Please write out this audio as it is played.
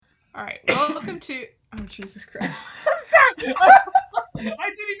All right, welcome to... Oh, Jesus Christ. Sorry! I didn't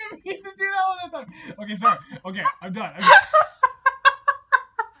even mean to do that all the time. Okay, sorry. Okay, I'm done.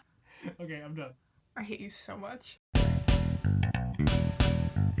 Okay, I'm done. I hate you so much. All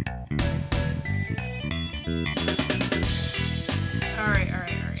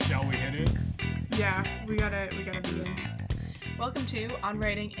right. Shall we hit it? Yeah, we gotta begin. Welcome to On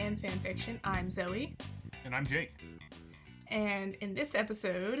Writing and Fanfiction. I'm Zoe. And I'm Jake. And in this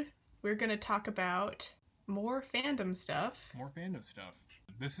episode, we're gonna talk about more fandom stuff.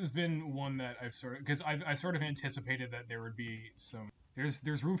 This has been one that I've sort of, because I've sort of anticipated that there would be some,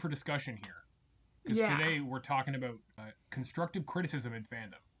 there's room for discussion here. Because today we're talking about constructive criticism in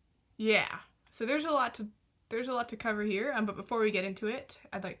fandom. Yeah. So there's a lot to cover here. But before we get into it,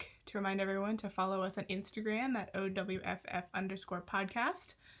 I'd like to remind everyone to follow us on Instagram at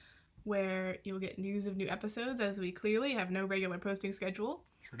OWFF_podcast, where you'll get news of new episodes, as we clearly have no regular posting schedule.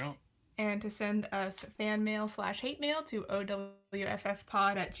 Sure don't. And to send us fan mail/hate mail to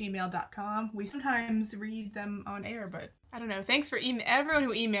owffpod@gmail.com. We sometimes read them on air, but I don't know. Thanks for everyone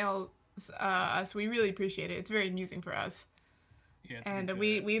who emails us. We really appreciate it. It's very amusing for us. Yeah, and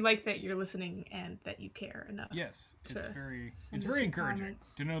we like that you're listening and that you care enough. Yes, it's very encouraging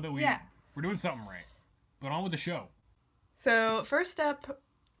comments. to know that we're doing something right. But on with the show. So first up,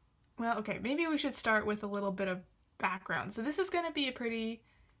 well, okay, maybe we should start with a little bit of background. So this is going to be a pretty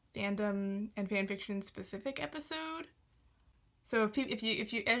fandom and fanfiction specific episode. So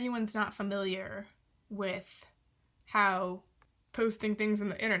if anyone's not familiar with how posting things on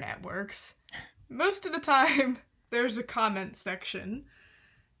the internet works, most of the time there's a comment section,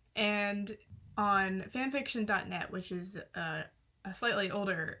 and on fanfiction.net, which is a slightly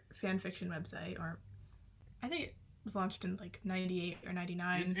older fanfiction website, or I think it was launched in like 98 or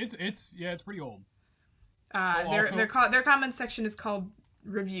 99. It's pretty old. Their comment section is called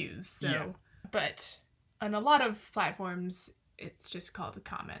reviews. So, yeah. But on a lot of platforms, it's just called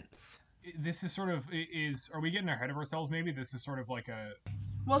comments. This is sort of are we getting ahead of ourselves? Maybe this is sort of like a.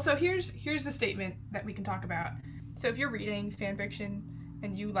 Well, so here's the statement that we can talk about. So if you're reading fanfiction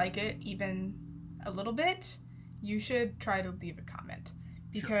and you like it even a little bit, you should try to leave a comment,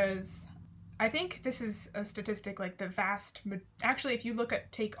 because I think this is a statistic, like the actually, if you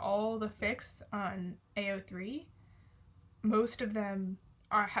take all the fics on AO3, most of them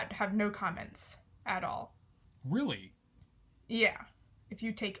have no comments at all. Really? Yeah. If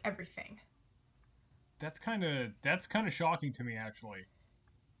you take everything. That's kind of shocking to me, actually.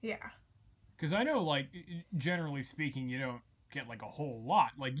 Yeah. Because I know, like, generally speaking, you don't get, like, a whole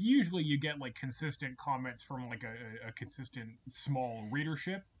lot. Like, usually you get, like, consistent comments from, like, a consistent small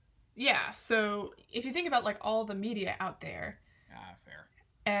readership. Yeah, so if you think about, like, all the media out there. Fair.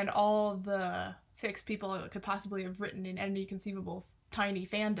 And all the fics people could possibly have written in any conceivable tiny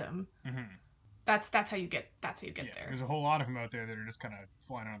fandom. Mm-hmm. That's how you get there. There's a whole lot of them out there that are just kind of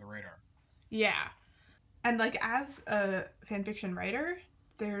flying under the radar. Yeah. And, like, as a fanfiction writer,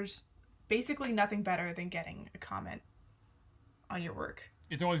 there's basically nothing better than getting a comment on your work.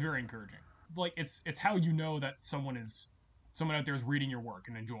 It's always very encouraging. Like, it's how you know that someone out there is reading your work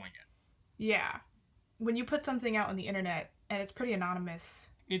and enjoying it. Yeah. When you put something out on the internet and it's pretty anonymous.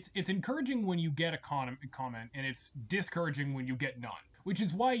 It's encouraging when you get a comment, and it's discouraging when you get none. Which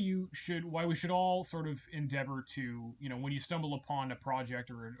is why we should all sort of endeavor to, when you stumble upon a project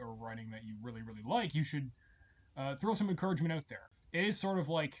or writing that you really, really like, you should throw some encouragement out there. It is sort of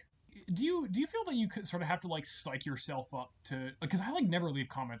like, do you feel that you could sort of have to, like, psych yourself up to, because I, like, never leave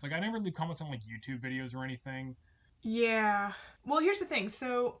comments. Like, I never leave comments on, like, YouTube videos or anything. Yeah. Well, here's the thing.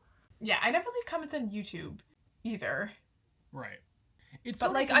 So, yeah, I never leave comments on YouTube either. Right.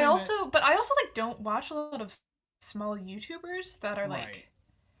 But, like, I also like, don't watch a lot of small YouTubers that are, like...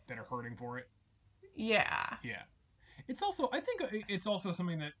 that are hurting for it. Yeah. Yeah. It's also, I think it's also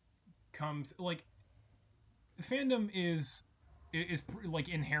something that comes, like, fandom is like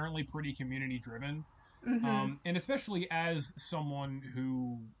inherently pretty community driven. Mm-hmm. And especially as someone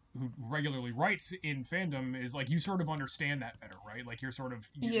who regularly writes in fandom, is like, you sort of understand that better, right? Like, you're sort of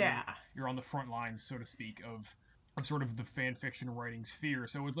you're on the front lines, so to speak, of sort of the fan fiction writing sphere.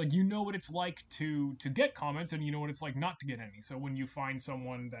 So it's like, you know what it's like to get comments, and you know what it's like not to get any. So when you find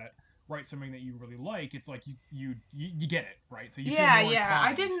someone that writes something that you really like, it's like you get it, right? So you feel more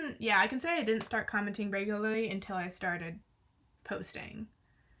inclined. I can say I didn't start commenting regularly until I started posting,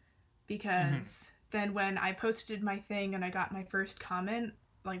 because then when I posted my thing and I got my first comment,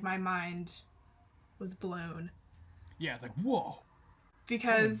 like, my mind was blown. Yeah, it's like, whoa.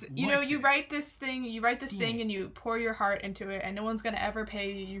 Because, you write this thing and you pour your heart into it, and no one's going to ever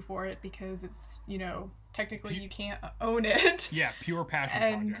pay you for it because it's, technically you can't own it. Yeah, pure passion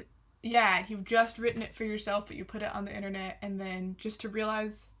project. Yeah, you've just written it for yourself, but you put it on the internet, and then just to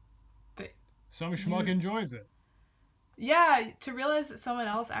realize that some schmuck enjoys it. Yeah, to realize that someone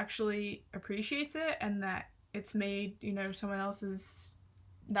else actually appreciates it and that it's made, someone else's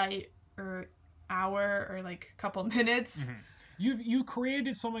night or hour or like couple minutes. Mm-hmm. You've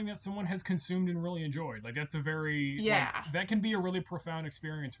created something that someone has consumed and really enjoyed. Like that's a very that can be a really profound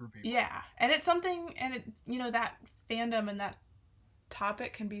experience for people. Yeah, and it's something, and that fandom and that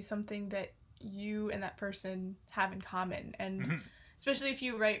topic can be something that you and that person have in common, and especially if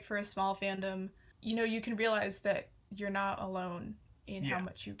you write for a small fandom, you can realize that you're not alone in how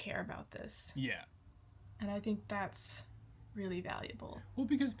much you care about this. Yeah, and I think that's really valuable. Well,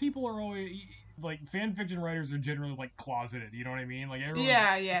 because people are always like fan fiction writers are generally like closeted. You know what I mean? Like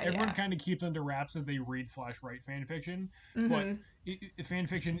everyone kind of keeps under wraps that they read/write fan fiction, but fan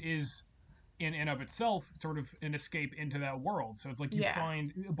fiction is in and of itself sort of an escape into that world. So it's like you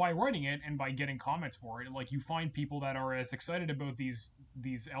find by writing it and by getting comments for it, like you find people that are as excited about these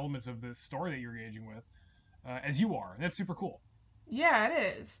elements of the story that you're engaging with as you are. That's super cool. Yeah,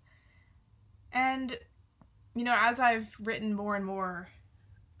 it is. And as I've written more and more,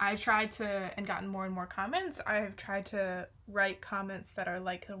 I tried to, and gotten more and more comments, I've tried to write comments that are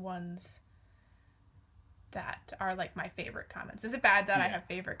like the ones that are like my favorite comments. Is it bad that I have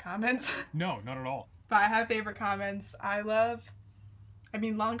favorite comments? No, not at all. But I have favorite comments.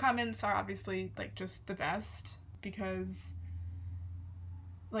 Long comments are obviously like just the best because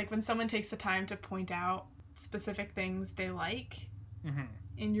like when someone takes the time to point out specific things they like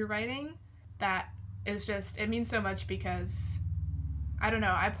in your writing, that is just, it means so much because I don't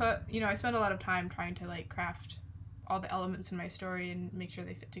know, I spend a lot of time trying to like craft all the elements in my story and make sure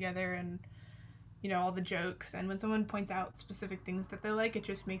they fit together and all the jokes, and when someone points out specific things that they like, it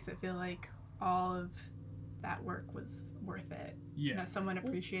just makes it feel like all of that work was worth it. Yeah. That someone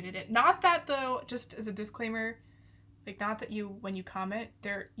appreciated it. Not that though, just as a disclaimer, like not that when you comment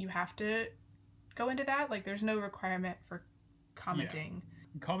there you have to go into that, like there's no requirement for commenting.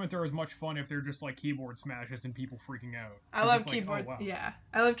 Comments are as much fun if they're just like keyboard smashes and people freaking out. I love keyboard. Like, oh, wow. Yeah,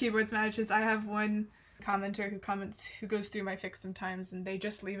 I love keyboard smashes. I have one commenter who goes through my fics sometimes, and they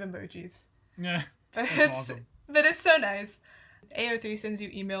just leave emojis. Yeah, that's awesome. But it's so nice. AO3 sends you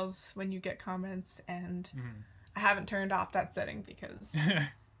emails when you get comments, and I haven't turned off that setting because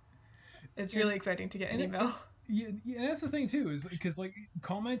it's really exciting to get an email. Yeah, that's the thing too, is because like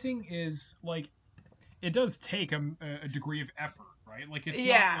commenting is like it does take a degree of effort. Right? Like it's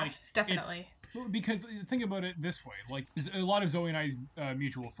not like definitely. Because think about it this way: like a lot of Zoe and I's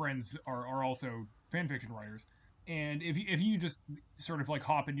mutual friends are also fan fiction writers, and if you just sort of like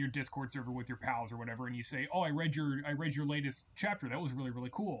hop in your Discord server with your pals or whatever, and you say, "Oh, I read your latest chapter. That was really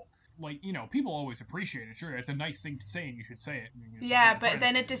cool." Like people always appreciate it. Sure, it's a nice thing to say, and you should say it. Yeah, but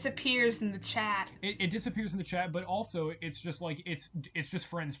then it disappears in the chat. It disappears in the chat, but also it's just like it's just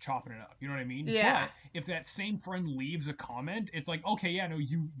friends chopping it up. You know what I mean? Yeah. But if that same friend leaves a comment, it's like, okay, yeah, no,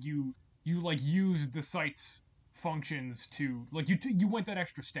 you like used the site's functions to like you went that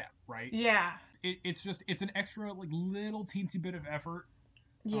extra step, right? Yeah. It's an extra like little teensy bit of effort.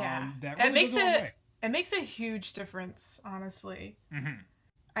 Yeah. That really it makes a huge difference, honestly.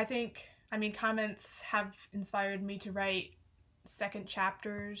 I think, comments have inspired me to write second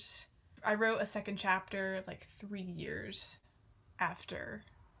chapters. I wrote a second chapter like 3 years after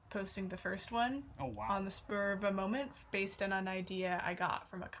posting the first one. Oh, wow. On the spur of a moment based on an idea I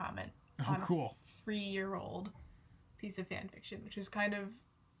got from a comment on cool. a 3-year-old piece of fan fiction, which is kind of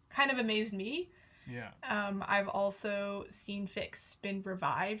amazed me. Yeah. I've also seen fics been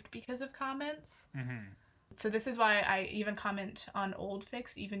revived because of comments. So this is why I even comment on old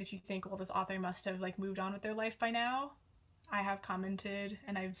fics, even if you think, well, this author must have like moved on with their life by now. I have commented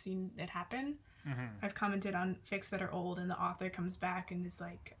and I've seen it happen. I've commented on fics that are old and the author comes back and is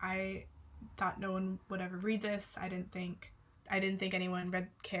like, I thought no one would ever read this. I didn't think anyone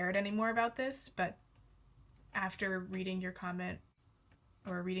cared anymore about this, but after reading your comment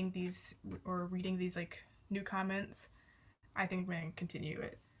or reading these like new comments, I think we're going to continue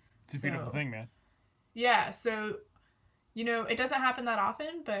it. It's a beautiful thing, man. Yeah, so, it doesn't happen that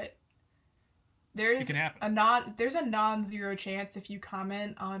often, but there's a non-zero chance if you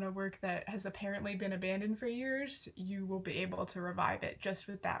comment on a work that has apparently been abandoned for years, you will be able to revive it just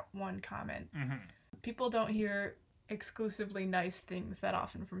with that one comment. People don't hear exclusively nice things that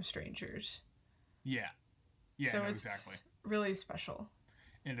often from strangers. Yeah. Yeah, so it's really special.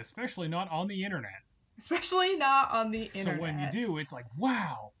 And especially not on the internet. Especially not on the internet. So when you do, it's like,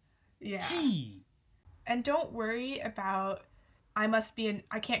 wow. Yeah. Gee. And don't worry about, I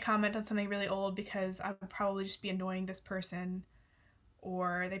can't comment on something really old because I would probably just be annoying this person.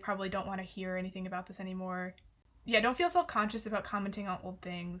 or they probably don't want to hear anything about this anymore. Yeah, don't feel self-conscious about commenting on old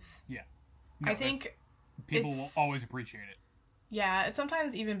things. Yeah. No, I think people will always appreciate it. Yeah, it's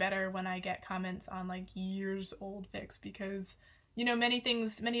sometimes even better when I get comments on like years old fics because, you know, many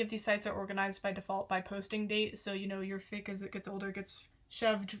of these sites are organized by default by posting date. So, you know, your fic as it gets older gets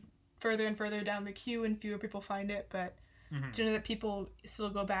shoved further and further down the queue and fewer people find it. But to know that people still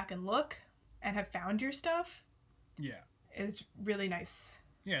go back and look and have found your stuff is really nice.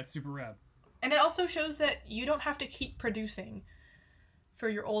 Yeah, it's super rad. And it also shows that you don't have to keep producing for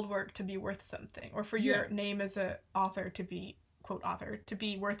your old work to be worth something, or for your name as a author to be, quote author, to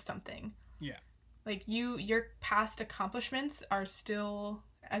be worth something. Yeah. Like your past accomplishments are still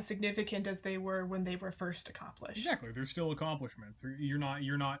as significant as they were when they were first accomplished. Exactly. They're still accomplishments. You're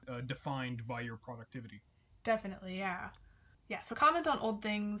not defined by your productivity. Definitely, yeah. Yeah, so comment on old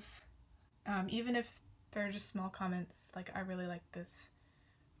things, even if they're just small comments, like, I really like this,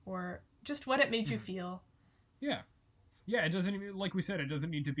 or just what it made you feel. Yeah. Yeah, it doesn't even, like we said, it doesn't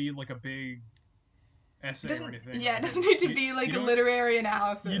need to be like a big essay or anything. Yeah, it doesn't need to be like a literary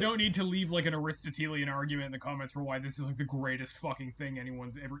analysis. You don't need to leave like an Aristotelian argument in the comments for why this is like the greatest fucking thing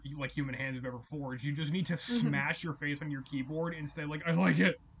anyone's ever, like, human hands have ever forged. You just need to smash your face on your keyboard and say like, I like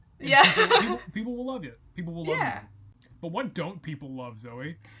it. And yeah. people will love you. People will love you. But what don't people love,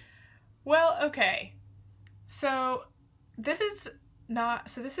 Zoe? Well, okay. So this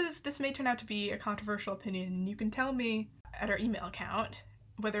may turn out to be a controversial opinion. You can tell me at our email account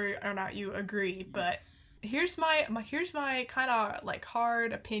whether or not you agree, but here's my kind of like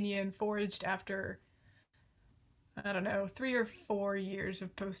hard opinion forged after, I don't know, 3 or 4 years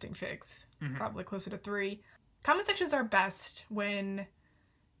of posting fics, probably closer to 3. Comment sections are best when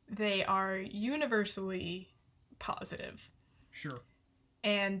they are universally positive. Sure.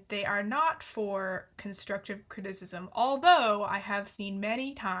 And they are not for constructive criticism, although I have seen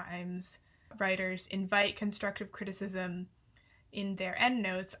many times writers invite constructive criticism in their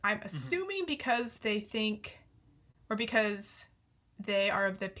endnotes. I'm assuming because they think, or because they are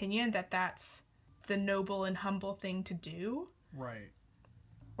of the opinion that that's the noble and humble thing to do. Right.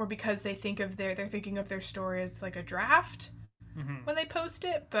 Or because they think of they're thinking of their story as like a draft when they post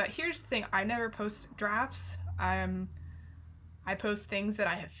it. But here's the thing, I never post drafts. I post things that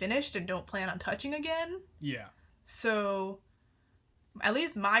I have finished and don't plan on touching again. Yeah. So, at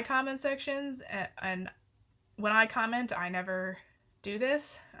least my comment sections, and when I comment, I never do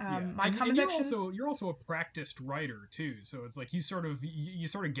this. My comment sections. You're also a practiced writer too, so it's like you sort of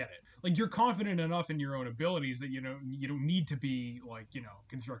get it. Like, you're confident enough in your own abilities that you don't need to be like,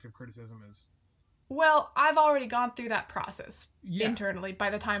 constructive criticism is. Well, I've already gone through that process internally by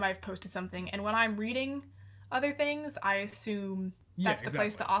the time I've posted something, and when I'm reading other things, I assume that's the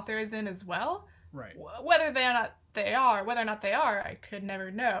place the author is in as well. Right. Whether or not they are, I could never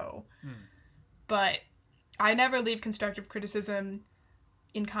know. But I never leave constructive criticism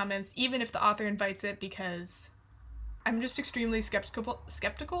in comments, even if the author invites it, because I'm just extremely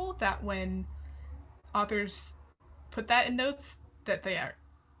skeptical that when authors put that in notes, that they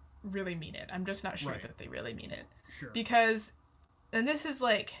really mean it. I'm just not sure that they really mean it. Sure. Because, and this is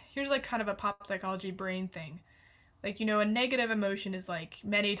like, here's like kind of a pop psychology brain thing. Like, a negative emotion is like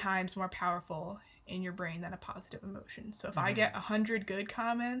many times more powerful in your brain than a positive emotion. So if I get 100 good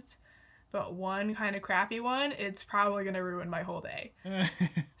comments, but one kind of crappy one, it's probably going to ruin my whole day.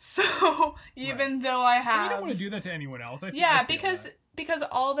 So even though I have... you don't want to do that to anyone else. I feel because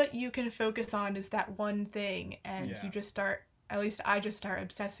all that you can focus on is that one thing, and you just start, at least I just start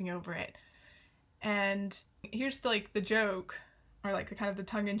obsessing over it. And here's the joke, or like the kind of the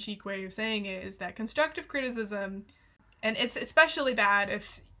tongue-in-cheek way of saying it, is that constructive criticism, and it's especially bad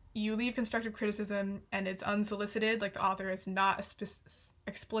if you leave constructive criticism and it's unsolicited, like the author has not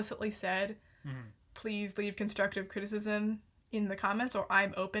explicitly said, please leave constructive criticism in the comments, or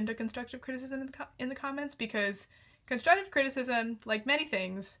I'm open to constructive criticism in the comments, because constructive criticism, like many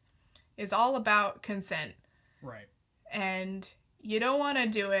things, is all about consent. Right. And you don't want to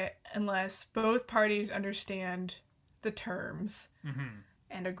do it unless both parties understand the terms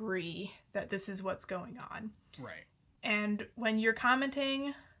and agree that this is what's going on. Right. And when you're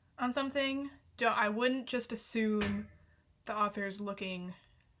commenting on something, I wouldn't just assume the author's looking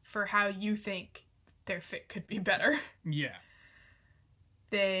for how you think their fic could be better. Yeah.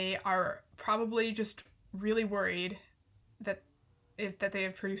 They are probably just really worried that they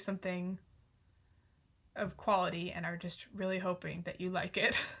have produced something of quality and are just really hoping that you like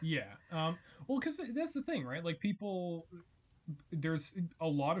it. Yeah. Well, because that's the thing, right? Like, there's a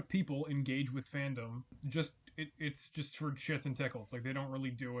lot of people engage with fandom it's just for shits and tickles. Like, they don't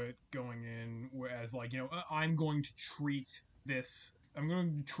really do it going in as like, I'm going to treat this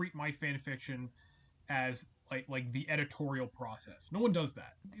treat my fan fiction as like the editorial process. No one does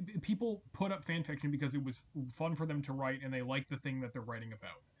that. People put up fan fiction because it was fun for them to write and they like the thing that they're writing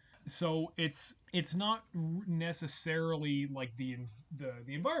about. So it's not necessarily like the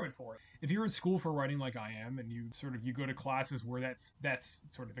environment for it. If you're in school for writing like I am, and you go to classes where that's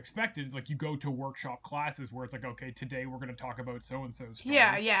sort of expected, it's like you go to workshop classes where it's like, okay, today we're going to talk about so and so's story.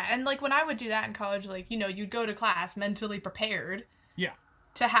 Yeah, and like when I would do that in college, like, you know, you'd go to class mentally prepared. Yeah.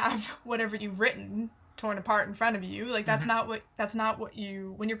 To have whatever you've written torn apart in front of you. Like that's not what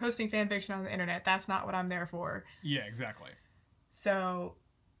you, when you're posting fan fiction on the internet, that's not what I'm there for. Yeah, exactly. So,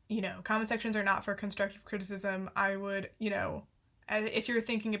 you know, comment sections are not for constructive criticism. I would, you know, if you're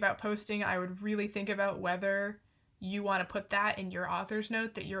thinking about posting, I would really think about whether you want to put that in your author's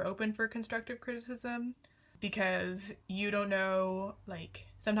note that you're open for constructive criticism, because you don't know, like,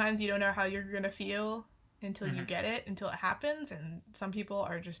 sometimes you don't know how you're going to feel until you get it, until it happens, and some people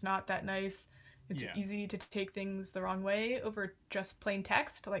are just not that nice. It's easy to take things the wrong way over just plain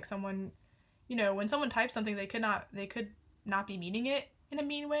text. Like someone, you know, when someone types something, they could not be meaning it in a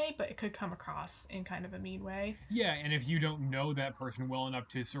mean way, but it could come across in kind of a mean way. Yeah, and if you don't know that person well enough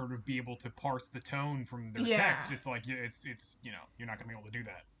to sort of be able to parse the tone from their text, it's like it's you know, you're not gonna be able to do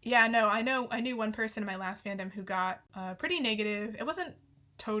that. Yeah, no, I knew one person in my last fandom who got pretty negative. It wasn't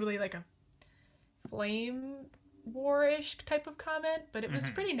totally like a flame war-ish type of comment, but it was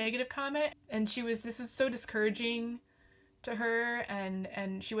a pretty negative comment, and this was so discouraging to her,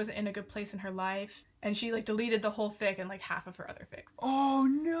 and she wasn't in a good place in her life, and she like deleted the whole fic and like half of her other fics. Oh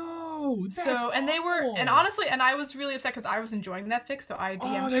no! That's so, and they were, and honestly, and I was really upset because I was enjoying that fic, so I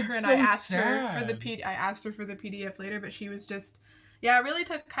DM'd her and I asked her for the PDF later, but she was just, it really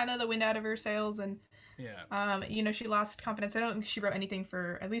took kind of the wind out of her sails, and you know, she lost confidence. I don't think she wrote anything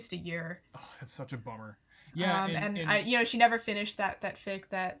for at least a year. Oh, that's such a bummer. Yeah, and I, you know, she never finished that fic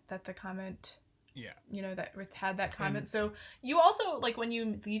that the comment. Yeah. You know, that had that comment. So you also, like, when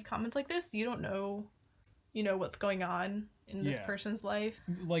you leave comments like this, you don't know, you know, what's going on in this person's life.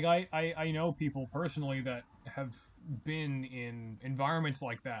 Like I know people personally that have been in environments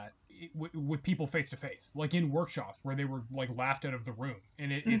like that with people face to face, like in workshops where they were like laughed out of the room,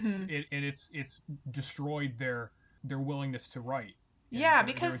 and it's destroyed their willingness to write.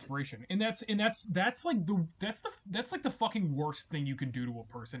 Because their inspiration, and that's like the fucking worst thing you can do to a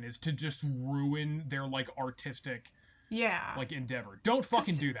person, is to just ruin their like artistic like endeavor. Don't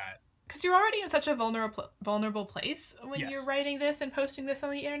fucking do that. Because you're already in such a vulnerable place when you're writing this and posting this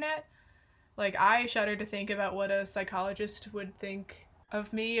on the internet. Like, I shudder to think about what a psychologist would think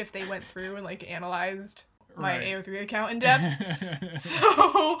of me if they went through and like analyzed my AO3 account in depth.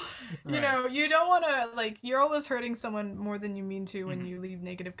 So, you know, you don't want to, like, you're always hurting someone more than you mean to when you leave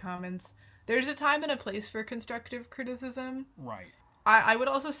negative comments. There's a time and a place for constructive criticism. Right. I would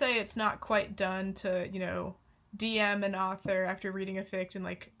also say it's not quite done to, you know, DM an author after reading a fic and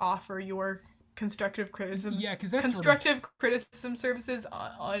like offer your constructive criticism. Yeah, because that's constructive criticism services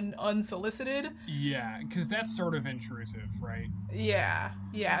unsolicited. Yeah, because that's sort of intrusive, right? Yeah.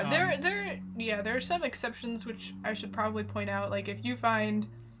 There are some exceptions which I should probably point out. Like if you find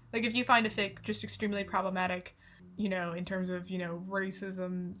a fic just extremely problematic, you know, in terms of, you know,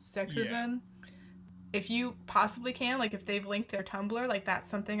 racism, sexism. If you possibly can, like if they've linked their Tumblr, like that's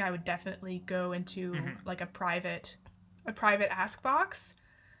something I would definitely go into like a private ask box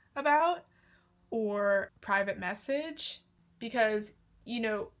about, or private message, because, you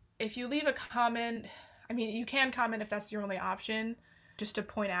know, if you leave a comment, I mean, you can comment if that's your only option, just to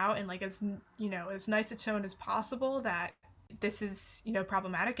point out and like, as, you know, as nice a tone as possible that this is, you know,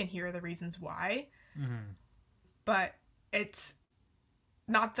 problematic and here are the reasons why. But it's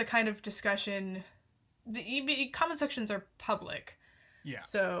not the kind of discussion. The comment sections are public. Yeah.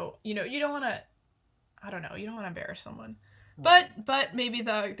 So, you know, you don't want to, I don't know, you don't want to embarrass someone. Right. But maybe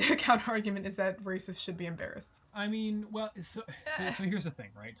the counter argument is that racists should be embarrassed. I mean, well, so here's the thing,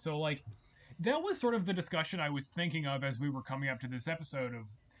 right? So, like, that was sort of the discussion I was thinking of as we were coming up to this episode of,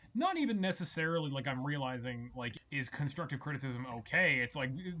 not even necessarily like I'm realizing, like, is constructive criticism okay? It's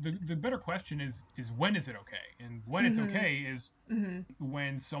like the better question is when is it okay? And when it's okay is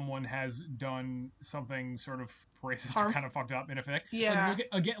when someone has done something sort of racist or kind of fucked up in effect. Yeah. Like,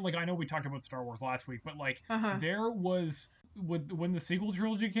 again, like, I know we talked about Star Wars last week, but like there was when the sequel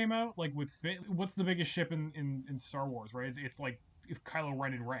trilogy came out, like with what's the biggest ship in Star Wars, right? It's like Kylo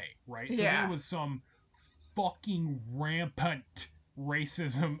Ren and Rey, right? So there was some fucking rampant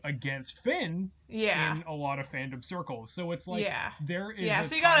racism against Finn in a lot of fandom circles. So it's like there is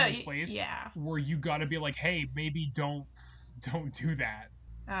a time and place where you gotta be like, hey, maybe don't do that.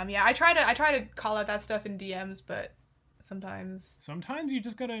 I try to call out that stuff in DMs, but Sometimes you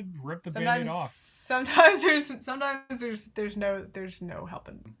just gotta rip the Band-Aid off. Sometimes there's no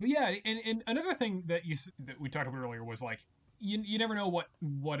helping. But yeah, and another thing that we talked about earlier was like you never know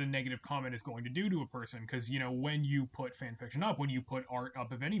what a negative comment is going to do to a person, because when you put fan fiction up, when you put art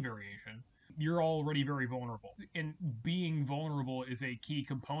up of any variation, you're already very vulnerable, and being vulnerable is a key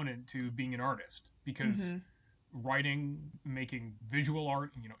component to being an artist, because writing, making visual art,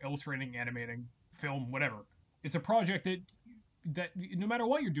 illustrating, animating, film, whatever, it's a project that no matter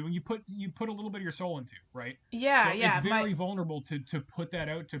what you're doing, you put a little bit of your soul into, right? Yeah, so yeah. It's very vulnerable to put that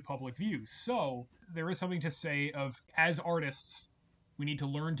out to public view. So there is something to say of, as artists, we need to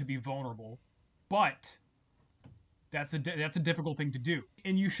learn to be vulnerable, but that's a difficult thing to do,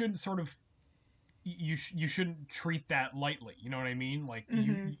 and you shouldn't you shouldn't treat that lightly. You know what I mean? Like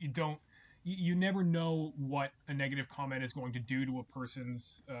you don't. You never know what a negative comment is going to do to a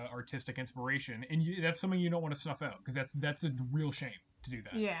person's artistic inspiration, and that's something you don't want to snuff out, because that's a real shame to do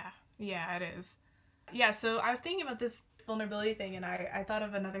that. Yeah, it is. Yeah, so I was thinking about this vulnerability thing, and I thought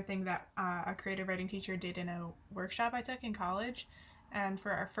of another thing that a creative writing teacher did in a workshop I took in college. And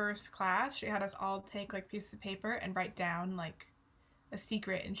for our first class, she had us all take like pieces of paper and write down like a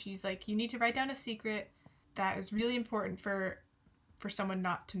secret, and she's like, you need to write down a secret that is really important for someone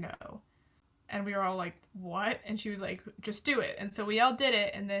not to know. And we were all like, what? And she was like, just do it. And so we all did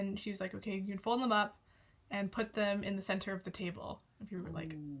it. And then she was like, okay, you can fold them up and put them in the center of the table. And we were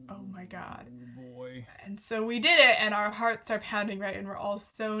like, oh my God. Oh boy. And so we did it, and our hearts are pounding, right? And we're all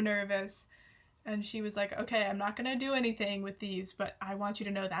so nervous. And she was like, okay, I'm not going to do anything with these, but I want you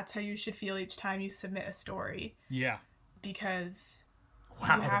to know that's how you should feel each time you submit a story. Yeah. Because...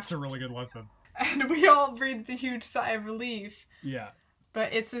 Wow, that's a really good lesson. And we all breathed a huge sigh of relief. Yeah.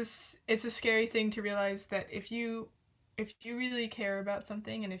 But it's a scary thing to realize that if you really care about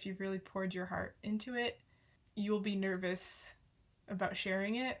something, and if you've really poured your heart into it, you will be nervous about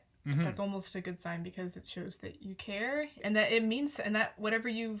sharing it. Mm-hmm. That's almost a good sign, because it shows that you care, and that whatever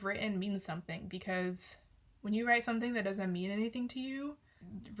you've written means something. Because when you write something that doesn't mean anything to you,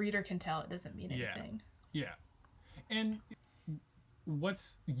 the reader can tell it doesn't mean anything. Yeah. And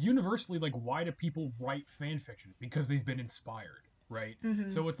what's universally, like, why do people write fan fiction? Because they've been inspired. Right? Mm-hmm.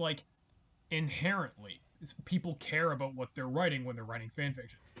 So it's like inherently people care about what they're writing when they're writing fan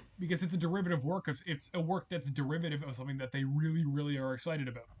fiction, because it's a derivative work it's a work that's derivative of something that they really, really are excited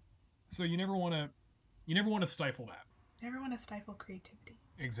about. So you never want to stifle that. Never want to stifle creativity.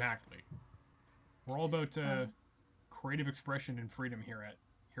 Exactly. We're all about creative expression and freedom here at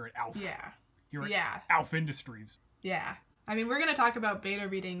ALF. Yeah. Here at ALF Industries. Yeah. I mean, we're going to talk about beta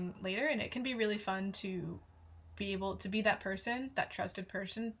reading later, and it can be really fun to be able to be that person, that trusted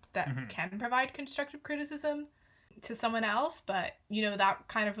person that can provide constructive criticism to someone else. But, that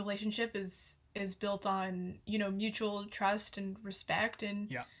kind of relationship is built on, mutual trust and respect.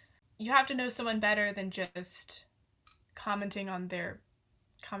 And you have to know someone better than just commenting on their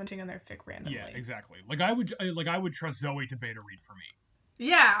fic randomly. Yeah, exactly. I would trust Zoe to beta read for me.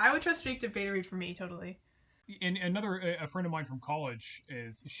 Yeah, I would trust Jake to beta read for me, totally. And a friend of mine from college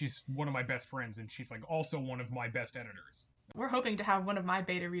she's one of my best friends, and she's like also one of my best editors. We're hoping to have one of my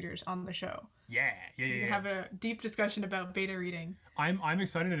beta readers on the show. Yeah, so we can have a deep discussion about beta reading. I'm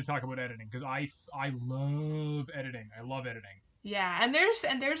excited to talk about editing, because I love editing. I love editing. Yeah, and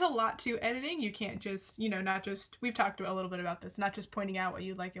there's a lot to editing. You can't just, not just, we've talked a little bit about this, not just pointing out what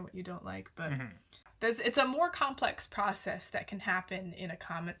you like and what you don't like, but it's a more complex process that can happen in a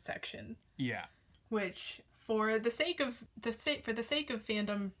comment section. Yeah. Which, for the sake of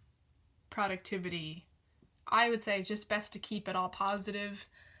fandom productivity, I would say just best to keep it all positive,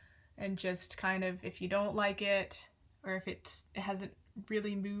 and just kind of, if you don't like it, or if it hasn't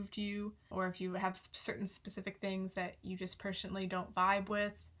really moved you, or if you have certain specific things that you just personally don't vibe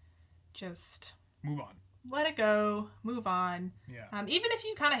with, just move on. Let it go. Move on. Yeah. Even if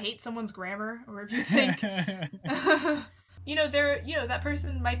you kind of hate someone's grammar, or if you think that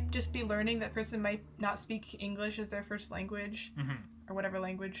person might just be learning. That person might not speak English as their first language, or whatever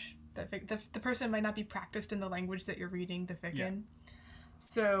language that the person might not be practiced in the language that you're reading the fic in.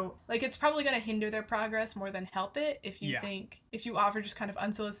 So, it's probably going to hinder their progress more than help it if you offer just kind of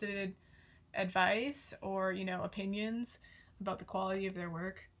unsolicited advice or, opinions about the quality of their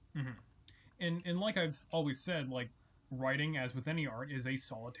work. Mm-hmm. And like I've always said, writing, as with any art, is a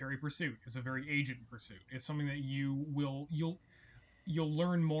solitary pursuit. It's a very agent pursuit. It's something that you'll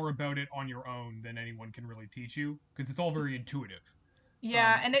learn more about it on your own than anyone can really teach you, because it's all very intuitive.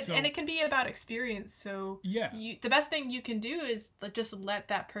 Yeah, and it can be about experience. So the best thing you can do is just let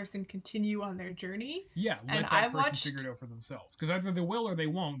that person continue on their journey. Yeah, let that person figure it out for themselves, because either they will or they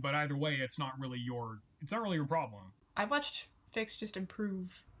won't. But either way, it's not really your problem. I've watched fics just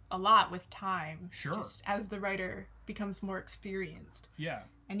improve a lot with time. Sure. Just as the writer becomes more experienced. Yeah.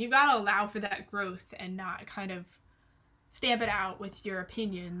 And you've got to allow for that growth and not kind of stamp it out with your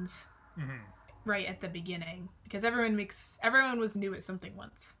opinions right at the beginning. Because everyone was new at something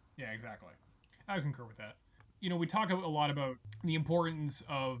once. Yeah, exactly. I concur with that. We talk a lot about the importance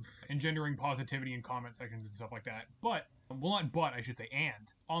of engendering positivity in comment sections and stuff like that. But, well, not but, I should say,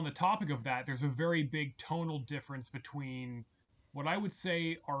 and. On the topic of that, there's a very big tonal difference between what I would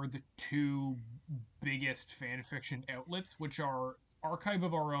say are the two biggest fanfiction outlets, which are Archive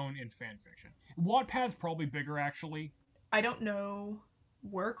of Our Own and fanfiction. Wattpad's probably bigger, actually. I don't know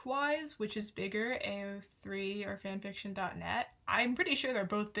work-wise which is bigger, AO3 or fanfiction.net. I'm pretty sure they're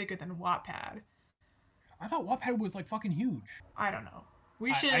both bigger than Wattpad. I thought Wattpad was, like, fucking huge. I don't know.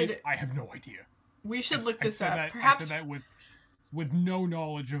 We should... I have no idea. We should look this up. Perhaps... I said that with no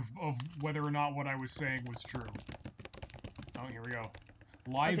knowledge of whether or not what I was saying was true. Oh, here we go.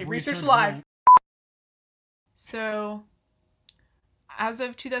 Live research live. So, as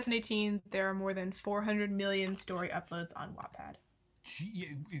of 2018, there are more than 400 million story uploads on Wattpad. Gee,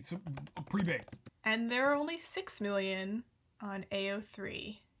 it's pretty big. And there are only 6 million on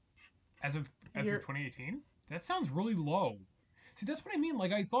AO3. As of 2018? That sounds really low. See, that's what I mean.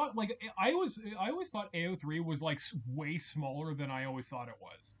 Like, I thought, like, I always thought AO3 was, like, way smaller than I always thought it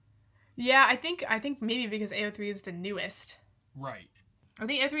was. Yeah, I think maybe because AO3 is the newest. Right. I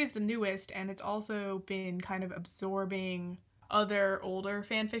think AO3 is the newest, and it's also been kind of absorbing other older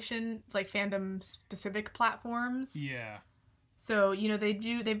fanfiction, like fandom-specific platforms. Yeah. So,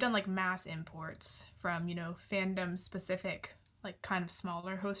 they've done, like, mass imports from, fandom-specific, like, kind of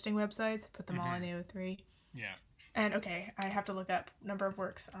smaller hosting websites, put them all in AO3. Yeah. And, okay, I have to look up number of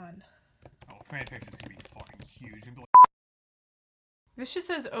works on... Oh, fanfiction's gonna be fucking huge. This just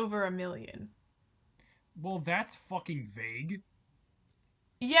says over 1 million. Well, that's fucking vague.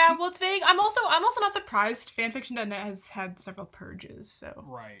 Yeah, well, it's vague. I'm also not surprised. Fanfiction.net has had several purges, so...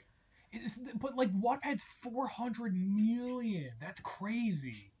 Right. But, like, Wattpad's 400 million. That's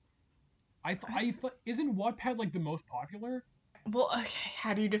crazy. I thought... Isn't Wattpad, like, the most popular? Well, okay,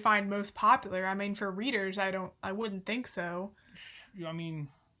 how do you define most popular? I mean, for readers, I wouldn't think so. I mean,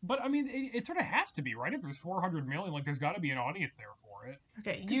 it sort of has to be, right? If there's 400 million, like, there's got to be an audience there for it.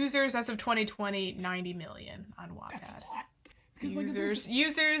 Okay, users as of 2020, 90 million on Wattpad. That's a lot. Because,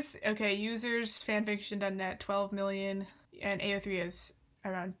 users, fanfiction.net, 12 million, and AO3 is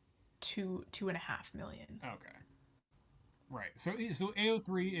around 2.5 million. Okay. Right. So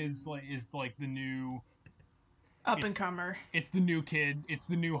AO3 is like the new... Up-and-comer. It's the new kid. It's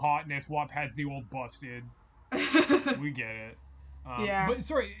the new hotness. Wattpad's the old busted. We get it. Yeah. But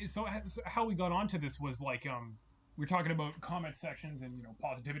sorry, so how we got onto this was like we're talking about comment sections and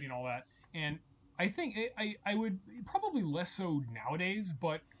positivity and all that, and I think I would probably less so nowadays,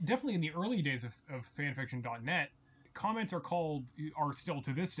 but definitely in the early days of fanfiction.net, comments are still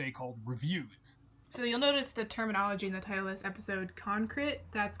to this day called reviews. So you'll notice the terminology in the title of this episode, concrit.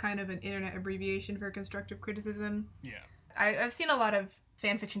 That's kind of an internet abbreviation for constructive criticism. Yeah. I've seen a lot of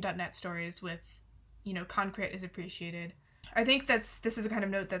fanfiction.net stories with, concrit is appreciated. I think this is the kind of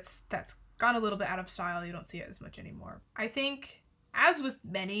note that's gone a little bit out of style. You don't see it as much anymore. I think, as with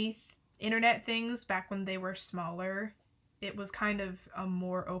many internet things back when they were smaller, it was kind of a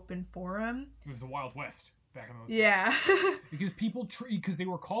more open forum. It was the Wild West. Back in those days. Because because they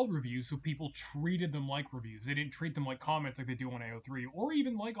were called reviews, so people treated them like reviews. They didn't treat them like comments like they do on AO3, or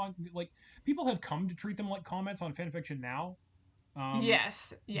even people have come to treat them like comments on fanfiction now.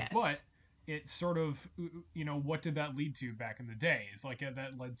 Yes. But it's sort of what did that lead to back in the day? It's like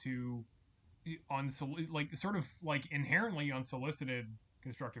that led to inherently unsolicited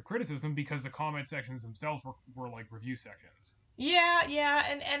constructive criticism because the comment sections themselves were like review sections. Yeah,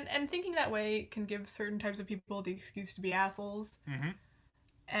 and thinking that way can give certain types of people the excuse to be assholes. Mm-hmm.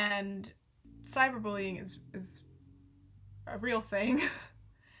 And cyberbullying is a real thing,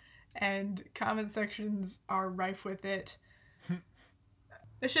 and comment sections are rife with it.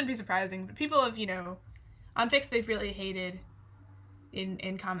 This shouldn't be surprising, but people have, on fics they've really hated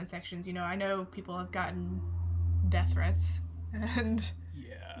in comment sections. I know people have gotten death threats, and...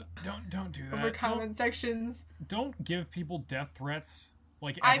 Don't do that. Over comment sections. Don't give people death threats.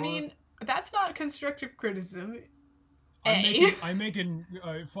 Like, ever. I mean, that's not constructive criticism. I'm making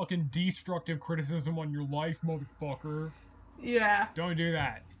fucking destructive criticism on your life, motherfucker. Yeah. Don't do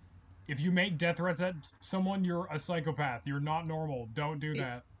that. If you make death threats at someone, you're a psychopath. You're not normal. Don't do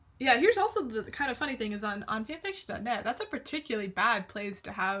that. Yeah, here's also the kind of funny thing is on fanfiction.net, that's a particularly bad place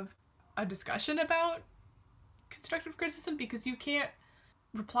to have a discussion about constructive criticism because you can't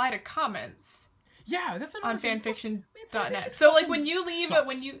reply to comments. Yeah, that's on fanfiction.net. So like when you leave a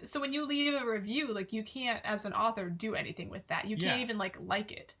review, like you can't as an author do anything with that. You can't even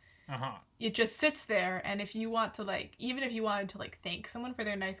like it. It just sits there, and if you want to like, even if you wanted to like thank someone for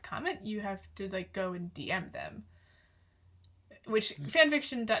their nice comment, you have to like go and DM them. Which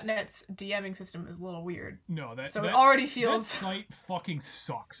fanfiction.net's DMing system is a little weird. No, it already feels that site fucking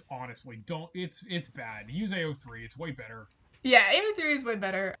sucks. Honestly, it's bad. Use AO3. It's way better. Yeah, AO3 is way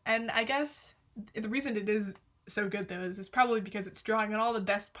better, and I guess the reason it is so good though is probably because it's drawing on all the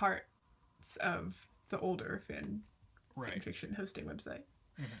best parts of the older fanfiction hosting website.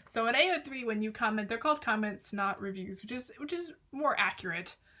 So in AO3, when you comment, they're called comments, not reviews, which is more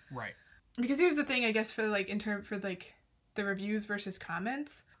accurate. Right. Because here's the thing, I guess, for the reviews versus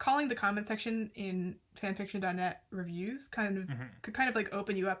comments, calling the comment section in fanfiction.net reviews could kind of like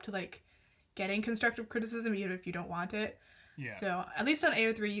open you up to like getting constructive criticism even if you don't want it. Yeah. So at least on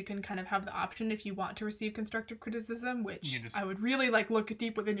AO3 you can kind of have the option if you want to receive constructive criticism, which I would really like look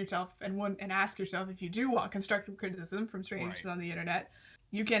deep within yourself and ask yourself if you do want constructive criticism from strangers on the internet.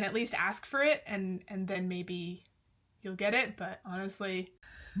 You can at least ask for it and then maybe you'll get it, but honestly...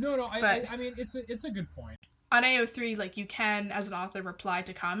 I mean, it's a good point. On AO3, like, you can, as an author, reply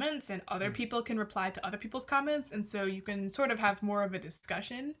to comments, and other people can reply to other people's comments, and so you can sort of have more of a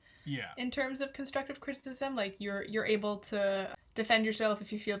discussion in terms of constructive criticism. Like, you're able to defend yourself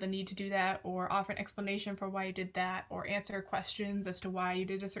if you feel the need to do that, or offer an explanation for why you did that, or answer questions as to why you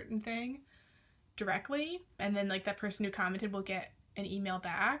did a certain thing directly, and then, like, that person who commented will get an email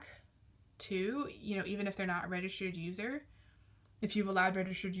back, too, you know, even if they're not a registered user, if you've allowed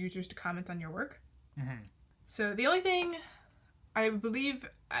registered users to comment on your work. So the only thing I believe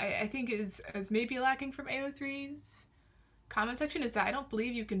I think is maybe lacking from AO3's comment section is that I don't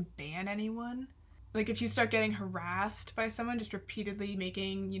believe you can ban anyone. Like if you start getting harassed by someone just repeatedly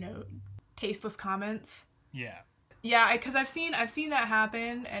making, you know, tasteless comments. Yeah, because I've seen that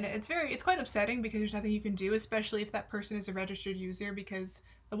happen, and it's quite upsetting because there's nothing you can do, especially if that person is a registered user, because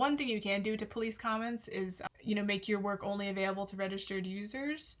the one thing you can do to police comments is, you know, make your work only available to registered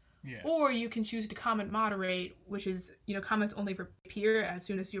users. Or you can choose to comment moderate, which is, you know, comments only appear as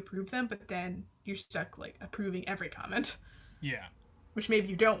soon as you approve them, but then you're stuck, like, approving every comment. Which maybe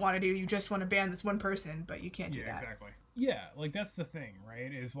you don't want to do, you just want to ban this one person, but you can't do that. Yeah, exactly. Yeah, like, that's the thing,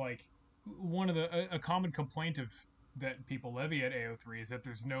 right? Is, like, one of a common complaint that people levy at AO3 is that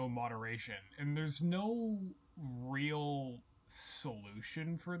there's no moderation, and there's no real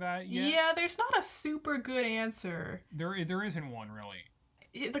solution for that yet. Yeah, there's not a super good answer. There isn't one, really.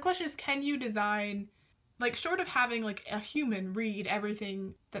 The question is, can you design, like, short of having, like, a human read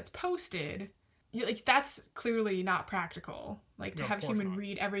everything that's posted, like, that's clearly not practical. Like, to have a human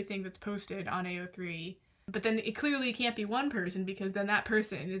read everything that's posted on AO3. But then it clearly can't be one person, because then that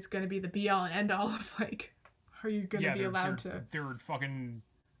person is going to be the be-all and end-all of, like, are you going to be allowed to... They're fucking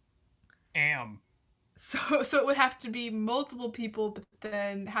am. So it would have to be multiple people, but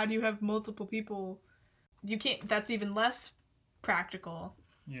then how do you have multiple people? You can't... That's even less practical.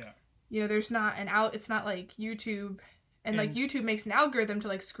 You know, there's not it's not like YouTube, and like YouTube makes an algorithm to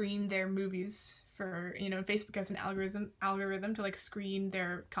like screen their movies for, you know, Facebook has an algorithm to like screen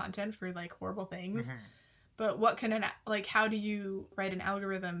their content for like horrible things. But what can how do you write an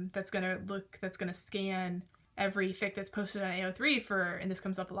algorithm that's gonna scan every fic that's posted on AO3 for, and this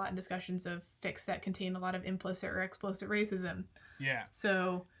comes up a lot in discussions of fics that contain a lot of implicit or explicit racism.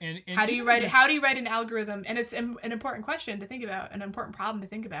 So and how do you write an algorithm? And it's an important question to think about, an important problem to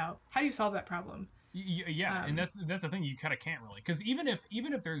think about. How do you solve that problem? And that's the thing, you kind of can't really, because even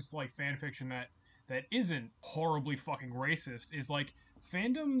if there's like fan fiction that isn't horribly fucking racist, is like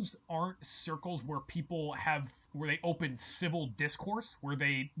fandoms aren't circles where they open civil discourse, where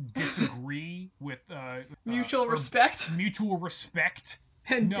they disagree with mutual respect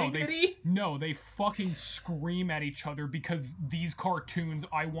and dignity. They fucking scream at each other because these cartoons,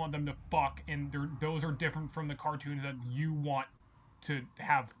 I want them to fuck, and those are different from the cartoons that you want to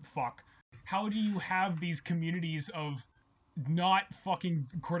have fuck. How do you have these communities of not fucking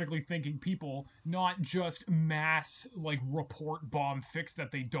critically thinking people, not just mass, like, report bomb fics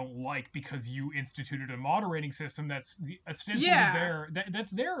that they don't like because you instituted a moderating system that's ostensibly there,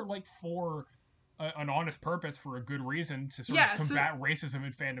 that's there, like, for an honest purpose, for a good reason, to sort of combat racism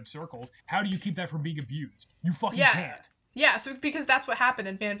in fandom circles? How do you keep that from being abused? You fucking can't. Yeah, so because that's what happened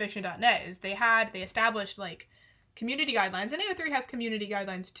in fanfiction.net, is they established, like, community guidelines, and AO3 has community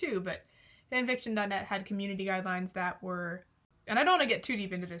guidelines too, but fanfiction.net had community guidelines that were, and I don't want to get too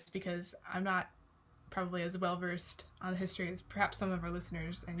deep into this because I'm not probably as well versed on the history as perhaps some of our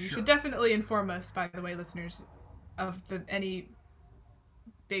listeners, and you should definitely inform us, by the way, listeners, of any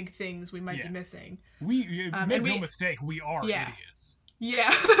big things we might be missing. We make no mistake, we are idiots.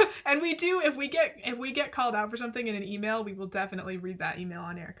 Yeah. And we do, if we get called out for something in an email, we will definitely read that email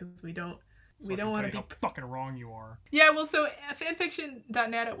on air, because we don't want to be how fucking wrong you are. Yeah, well, so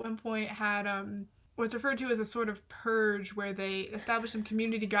fanfiction.net at one point had what's referred to as a sort of purge, where they established some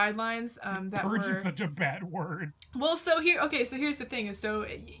community guidelines that purge is such a bad word. Well, so here's the thing is, so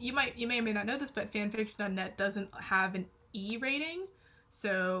you may or may not know this, but fanfiction.net doesn't have an E rating.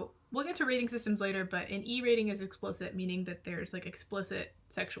 So we'll get to rating systems later, but an E rating is explicit, meaning that there's like explicit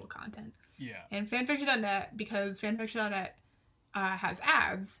sexual content. Yeah. And fanfiction.net, because fanfiction.net has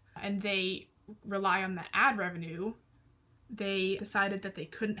ads and they rely on the ad revenue, they decided that they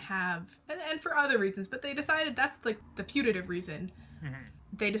couldn't have, and for other reasons, but they decided that's like the putative reason. Mm-hmm.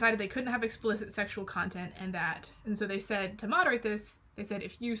 They decided they couldn't have explicit sexual content, and so they said, to moderate this, they said,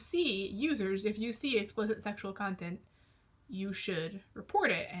 if you see explicit sexual content, you should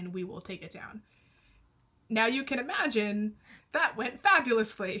report it and we will take it down. Now you can imagine that went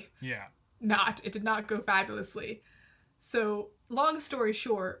fabulously. Yeah. It did not go fabulously. So long story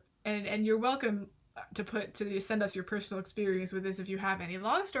short, and you're welcome to send us your personal experience with this if you have any.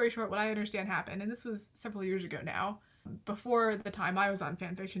 Long story short, what I understand happened, and this was several years ago now, before the time I was on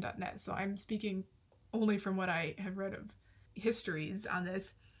fanfiction.net, so I'm speaking only from what I have read of histories on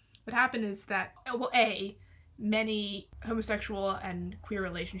this. What happened is that, well, many homosexual and queer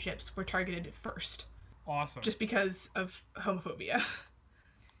relationships were targeted first. Awesome. Just because of homophobia.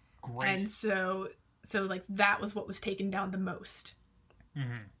 Great. And so like that was what was taken down the most.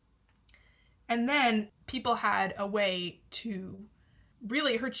 Mm-hmm. And then people had a way to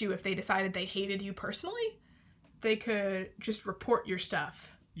really hurt you if they decided they hated you personally. They could just report your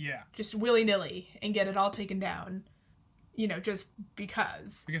stuff. Yeah. Just willy-nilly and get it all taken down. Just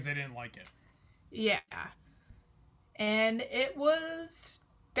because. Because they didn't like it. Yeah. And it was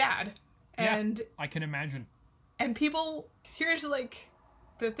bad. And I can imagine. And people, here's like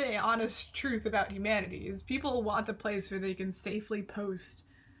the thing, honest truth about humanity, is people want a place where they can safely post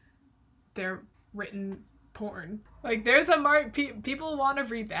their written porn. Like, there's a people want to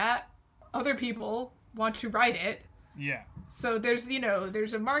read that. Other people want to write it. Yeah. So there's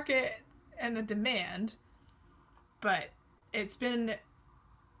a market and a demand, but it's been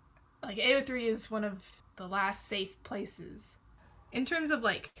like AO3 is one of the last safe places in terms of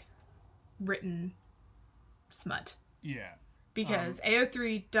like written smut. Yeah. Because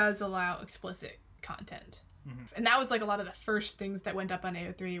AO3 does allow explicit content. Mm-hmm. And that was like a lot of the first things that went up on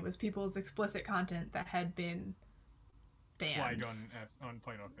AO3 was people's explicit content that had been banned. Flagged on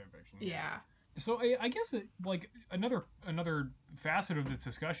Plato Fanfiction. Yeah. So I guess like another facet of this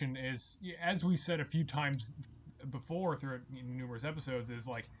discussion is, as we said a few times before through numerous episodes, is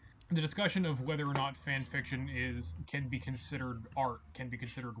like the discussion of whether or not fan fiction can be considered art, can be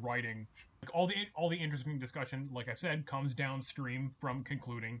considered writing. Like all the interesting discussion, like I said, comes downstream from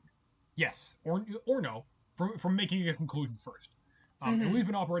concluding yes or no, from making a conclusion first. And we've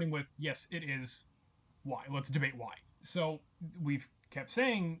been operating with yes, it is. Why? Let's debate why. So we've kept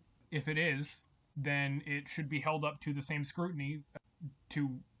saying, if it is, then it should be held up to the same scrutiny to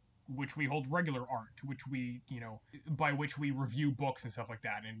which we hold regular art, to which we, by which we review books and stuff like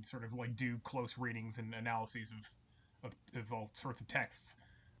that, and sort of like do close readings and analyses of all sorts of texts.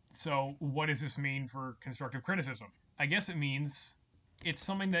 So what does this mean for constructive criticism? I guess it means it's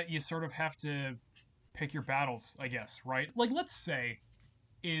something that you sort of have to pick your battles, I guess, right? Like, let's say,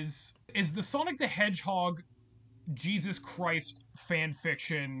 is the Sonic the Hedgehog Jesus Christ fan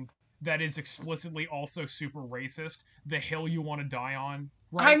fiction that is explicitly also super racist the hill you want to die on?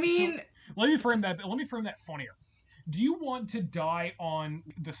 Right? I mean, so, let me frame that funnier. Do you want to die on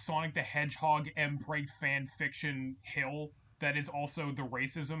the Sonic the Hedgehog Empreg fan fiction hill that is also the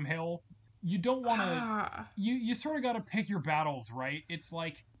racism hill? You don't want to. You sort of got to pick your battles, right? It's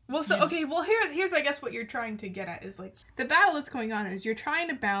like. Well, so okay. Well, here's I guess what you're trying to get at is like the battle that's going on is you're trying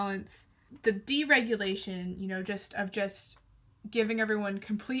to balance the deregulation, just giving everyone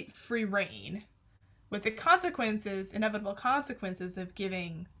complete free reign, with the inevitable consequences of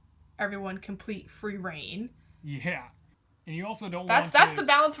giving everyone complete free reign. Yeah. And you also don't That's the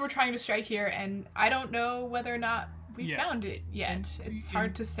balance we're trying to strike here, and I don't know whether or not we found it yet. It's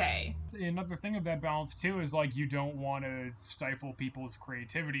hard to say. Another thing of that balance too is like you don't want to stifle people's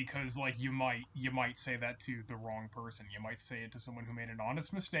creativity, because like you might say that to the wrong person. You might say it to someone who made an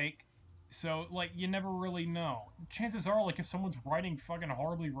honest mistake. So, like, you never really know. Chances are, like, if someone's writing fucking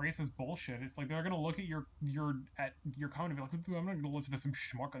horribly racist bullshit, it's like they're gonna look at your comment and be like, I'm not gonna listen to some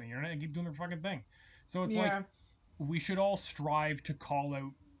schmuck on the internet and keep doing their fucking thing. So it's like, we should all strive to call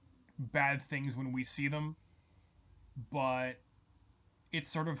out bad things when we see them, but it's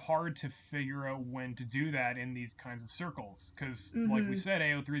sort of hard to figure out when to do that in these kinds of circles. Because, like we said,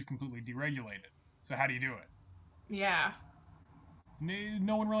 AO3 is completely deregulated. So how do you do it? Yeah.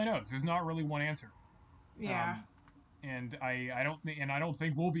 No one really knows. There's not really one answer. Yeah. And I don't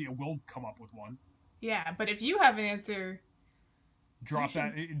think we'll come up with one. Yeah, but if you have an answer, drop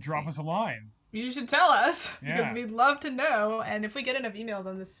us a line. You should tell us, because we'd love to know. And if we get enough emails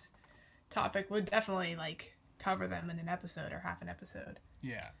on this topic, we'd definitely cover them in an episode or half an episode.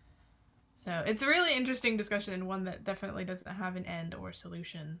 Yeah. So it's a really interesting discussion, and one that definitely doesn't have an end or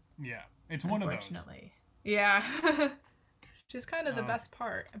solution. Yeah, it's one of those. Unfortunately. Yeah. Which is kind of the best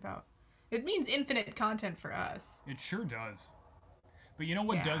part about it. Means infinite content for us. It sure does. But you know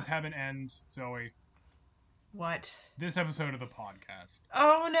what does have an end, Zoe? What? This episode of the podcast.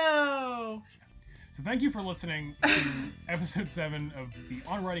 Oh no! So thank you for listening to episode 7 of the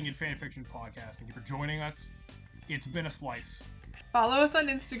On Writing and Fanfiction podcast. Thank you for joining us. It's been a slice. Follow us on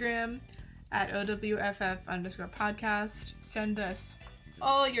Instagram at OWFF_podcast. Send us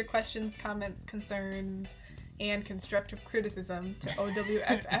all your questions, comments, concerns, and constructive criticism to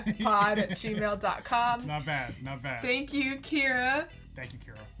owffpod@gmail.com. Not bad, not bad. Thank you, Kira. Thank you,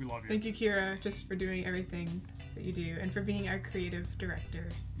 Kira. We love you. Thank you, Kira, just for doing everything that you do and for being our creative director,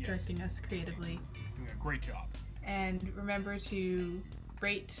 directing us creatively. Doing a great job. And remember to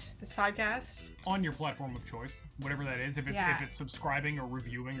rate this podcast on your platform of choice, whatever that is. If it's subscribing or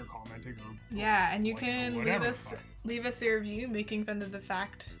reviewing or commenting or and you can leave us a review making fun of the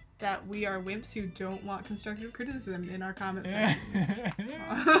fact that we are wimps who don't want constructive criticism in our comment sections.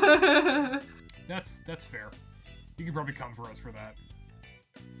 That's fair. You can probably come for us for that.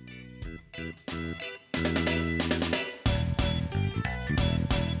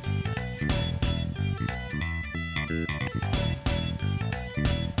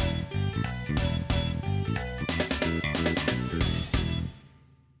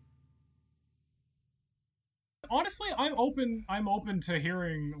 Honestly, I'm open to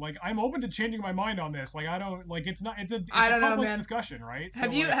hearing, I'm open to changing my mind on this. I don't it's a complex discussion, right?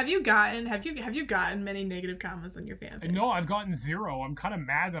 Have you gotten many negative comments on your fanfics? No, I've gotten 0. I'm kind of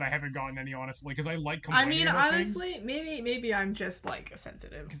mad that I haven't gotten any, honestly, because I like complaining about honestly, things. maybe I'm just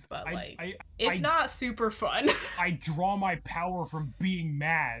sensitive, but it's not super fun. I draw my power from being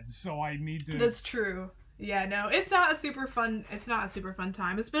mad, so I need to. That's true. Yeah, no, it's not a super fun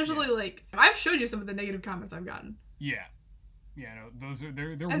time, especially I've showed you some of the negative comments I've gotten. Yeah, no, those are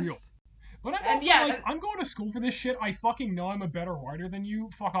they're real. But I'm also I'm going to school for this shit. I fucking know I'm a better writer than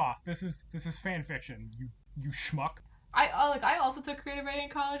you. Fuck off. This is fan fiction. You schmuck. I also took creative writing in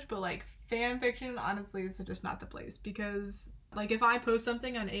college, but fan fiction honestly is just not the place, because if I post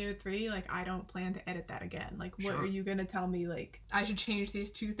something on AO3, I don't plan to edit that again. What are you gonna tell me, I should change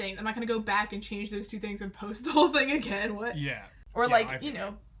these 2 things? I'm not gonna go back and change those 2 things and post the whole thing again. What? Yeah. Or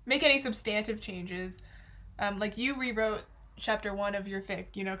make any substantive changes. You rewrote chapter 1 of your fic,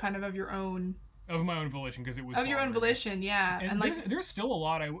 kind of your own. Of my own volition, because it was. Of your own volition, yeah. And there's still a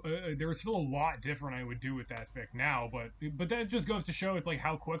lot. There's still a lot different I would do with that fic now, but that just goes to show it's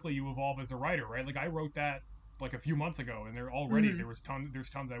how quickly you evolve as a writer, right? I wrote that a few months ago, and there's tons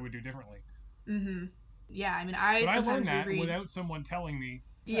I would do differently. Yeah, I learned that without someone telling me.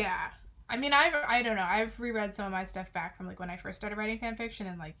 So. Yeah. I don't know. I've reread some of my stuff back from when I first started writing fanfiction,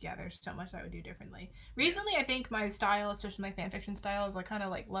 and there's so much I would do differently. Recently, I think my style, especially my fanfiction style, is kind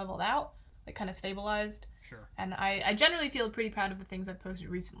of leveled out, kind of stabilized. Sure. And I generally feel pretty proud of the things I've posted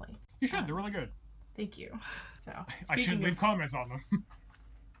recently. You should. They're really good. Thank you. So I should leave comments on them.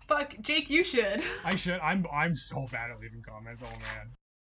 Fuck, Jake, you should. I should. I'm so bad at leaving comments. Oh man.